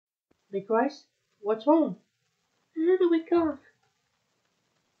Licorice, what's wrong? I had a week off.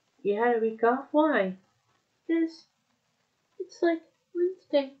 You had a week off? Why? Because it's like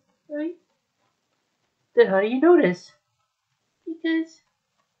Wednesday, right? Then how do you know this? Because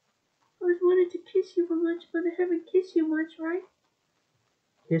I was wanting to kiss you for much, but I haven't kissed you much, right?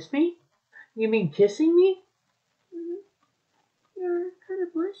 Kiss me? You mean kissing me? Mm-hmm. You're kind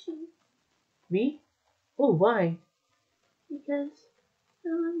of blushing. Me? Oh, why? Because I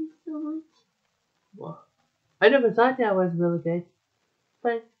love you so much. Well, I never thought that was really good.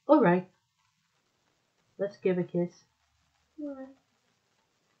 But, alright. Let's give a kiss. Why?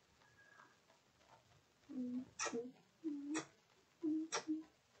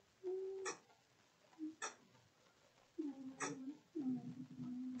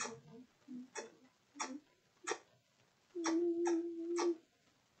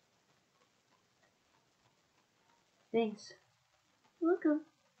 Thanks. Welcome.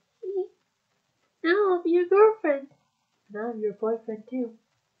 Now I'll be your girlfriend. Now I'm your boyfriend too.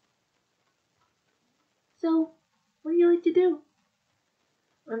 So, what do you like to do?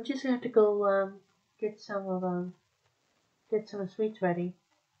 I'm just gonna have to go get some sweets ready.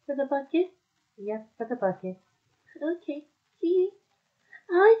 For the bucket? Yep, for the bucket. Okay. See?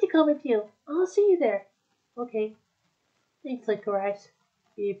 I like to come with you. I'll see you there. Okay. Thanks, Licorice.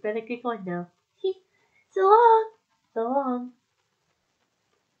 You better get going now. So long. So long.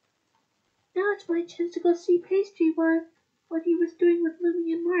 Now it's my chance to go see Pastry what he was doing with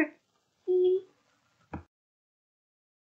Louie and Mark.